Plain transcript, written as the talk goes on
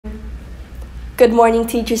Good morning,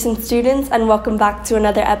 teachers and students, and welcome back to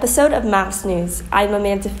another episode of Mass News. I'm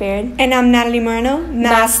Amanda Farron. And I'm Natalie Moreno.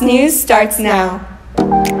 Mass News starts now.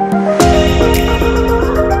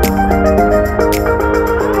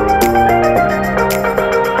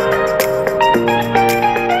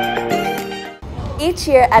 Each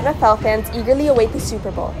year, NFL fans eagerly await the Super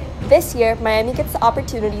Bowl. This year, Miami gets the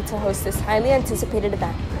opportunity to host this highly anticipated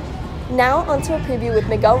event. Now, onto a preview with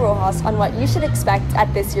Miguel Rojas on what you should expect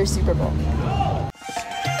at this year's Super Bowl.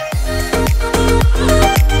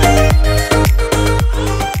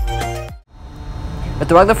 With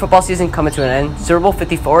the regular football season coming to an end, Super Bowl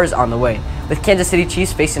 54 is on the way, with Kansas City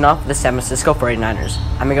Chiefs facing off with the San Francisco 49ers.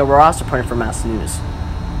 I'm Miguel Rojas reporting for Mass News.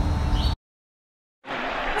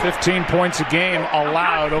 15 points a game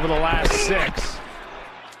allowed over the last 6.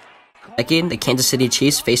 Decade, the Kansas City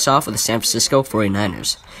Chiefs face off with the San Francisco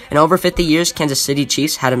 49ers. In over 50 years, Kansas City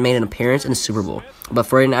Chiefs hadn't made an appearance in the Super Bowl, but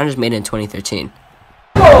 49ers made it in 2013.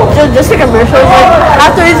 Just the commercials,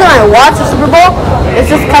 half the reason I watch the Super Bowl is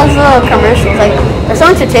just because of the commercials, they're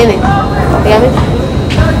so entertaining, you get me?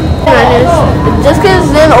 Just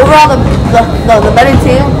because they're overall the better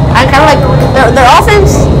team, and kind of their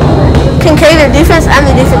offense can carry their defense and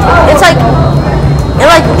the defense, it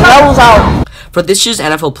levels out. For this year's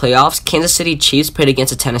NFL playoffs, Kansas City Chiefs played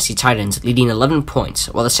against the Tennessee Titans, leading 11 points,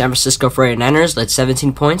 while the San Francisco 49ers led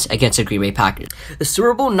 17 points against the Green Bay Packers. The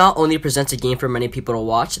Super Bowl not only presents a game for many people to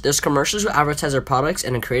watch, there's commercials who advertise their products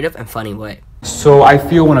in a creative and funny way. So I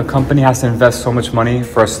feel when a company has to invest so much money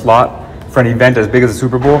for a slot, for an event as big as the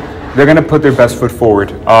Super Bowl, they're going to put their best foot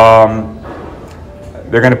forward.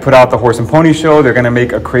 They're going to put out the horse and pony show. They're going to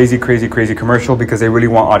make a crazy commercial because they really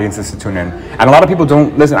want audiences to tune in. And a lot of people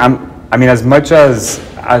don't listen. As much as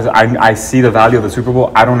I see the value of the Super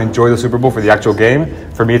Bowl, I don't enjoy the Super Bowl for the actual game.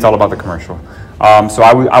 For me, it's all about the commercial. So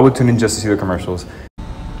I would tune in just to see the commercials.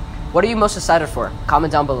 What are you most excited for?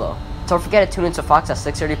 Comment down below. Don't forget to tune into Fox at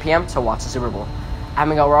 6:30 p.m. to watch the Super Bowl. I'm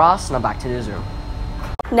Miguel Rojas, and I'm back to the newsroom.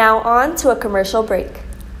 Now on to a commercial break.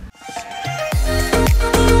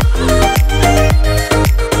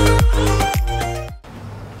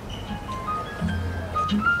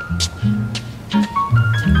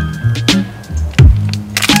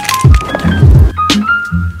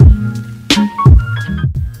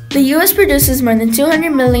 The U.S. produces more than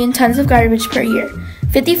 200 million tons of garbage per year.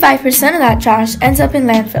 55% of that trash ends up in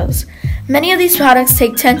landfills. Many of these products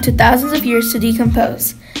take 10 to thousands of years to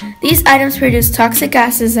decompose. These items produce toxic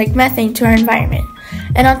gases like methane to our environment.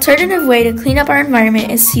 An alternative way to clean up our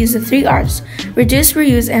environment is to use the 3 R's: reduce,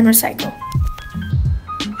 reuse, and recycle.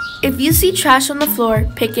 If you see trash on the floor,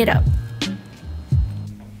 pick it up.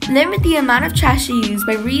 Limit the amount of trash you use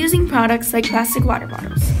by reusing products like plastic water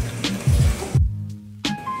bottles.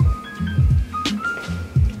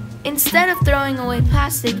 Instead of throwing away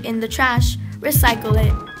plastic in the trash, recycle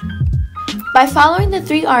it. By following the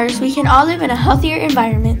 3 R's, we can all live in a healthier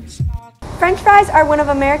environment. French fries are one of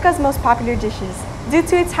America's most popular dishes. Due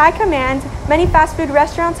to its high command, many fast food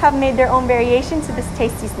restaurants have made their own variation to this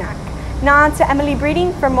tasty snack. Now on to Emily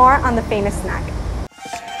Breeding for more on the famous snack.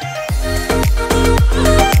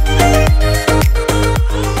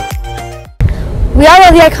 We all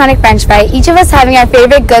love the iconic French fry, each of us having our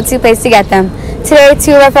favorite go-to place to get them. Today,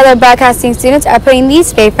 2 of our fellow broadcasting students are putting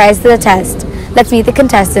these fave fries to the test. Let's meet the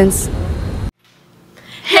contestants.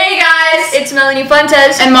 Hey guys, it's Melanie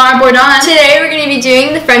Fuentes and Mara Bordon. Today we're going to be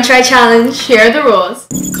doing the French fry challenge. Here are the rules.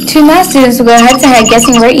 2 math students will go head-to-head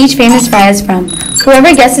guessing where each famous fry is from.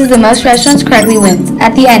 Whoever guesses the most restaurants correctly wins.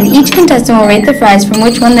 At the end, each contestant will rate the fries from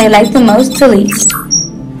which one they like the most to least.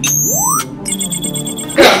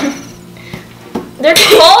 They're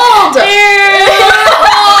cold!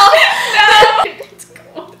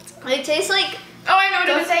 They taste like... Oh, I know what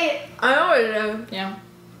Don't it is. say it. I know what it is. Yeah.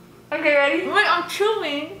 Okay, ready? Wait, I'm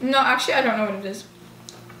chewing. No, actually, I don't know what it is.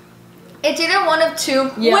 It's either one of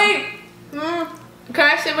 2. Yeah. Wait. Can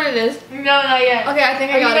I say what it is? No, not yet. Okay, I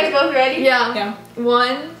think I got it. Are you guys both ready? Yeah. Yeah.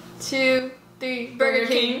 1, 2, 3. Burger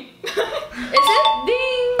King. Is it?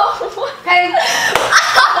 Ding! Oh, what? Hey.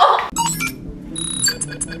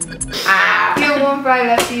 Get one fry,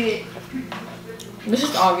 let's eat it. This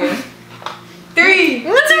is obvious. 3.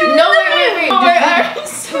 No, wait. Oh, wait.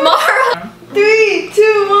 Tomorrow. 3, 2,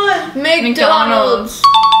 1. McDonald's.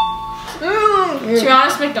 To be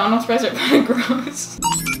honest, McDonald's fries are kind of gross.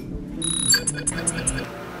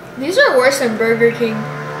 These are worse than Burger King.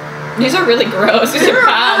 These are really gross. These are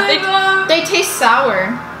bad. They taste sour.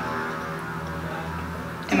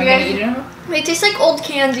 Am I gonna eat it? They taste like old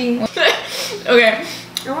candy. Okay.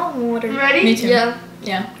 I want water. You ready? Me too.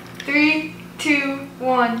 Yeah. 3, 2,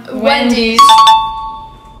 1. Wendy's.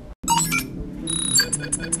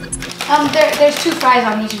 There's 2 fries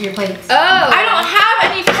on each of your plates. Oh. I don't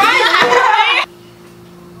have any fries.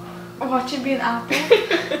 Watch it be an apple.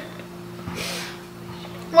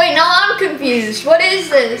 Wait, now I'm confused. What is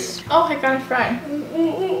this? Oh, I got a fry.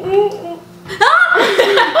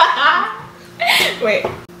 Wait,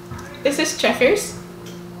 is this Checkers?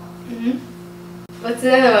 Mm-hmm. What's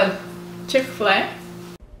the other one? Chick-fil-A.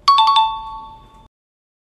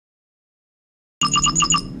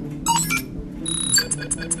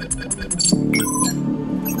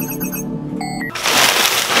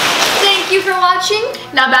 Thank you for watching.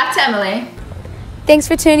 Now back to Emily. Thanks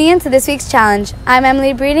for tuning in to this week's challenge. I'm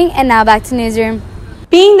Emily Breeding, and now back to Newsroom.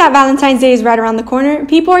 Being that Valentine's Day is right around the corner,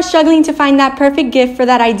 people are struggling to find that perfect gift for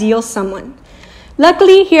that ideal someone.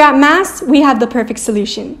 Luckily, here at Mass, we have the perfect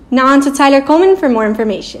solution. Now on to Tyler Coleman for more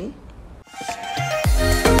information.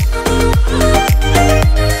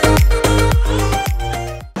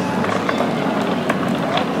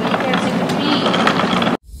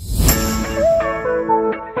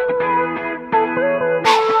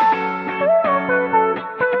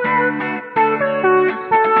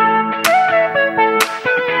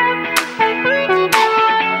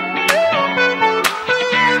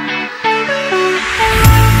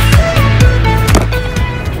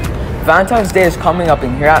 Valentine's Day is coming up,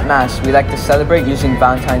 and here at Mass, we like to celebrate using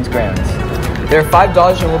Valentine's grants. They're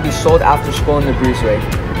 $5 and will be sold after school in the breezeway.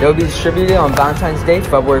 They will be distributed on Valentine's Day,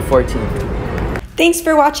 February 14th. Thanks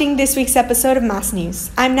for watching this week's episode of Mass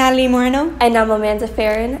News. I'm Natalie Moreno. And I'm Amanda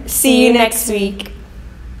Farron. See you next week.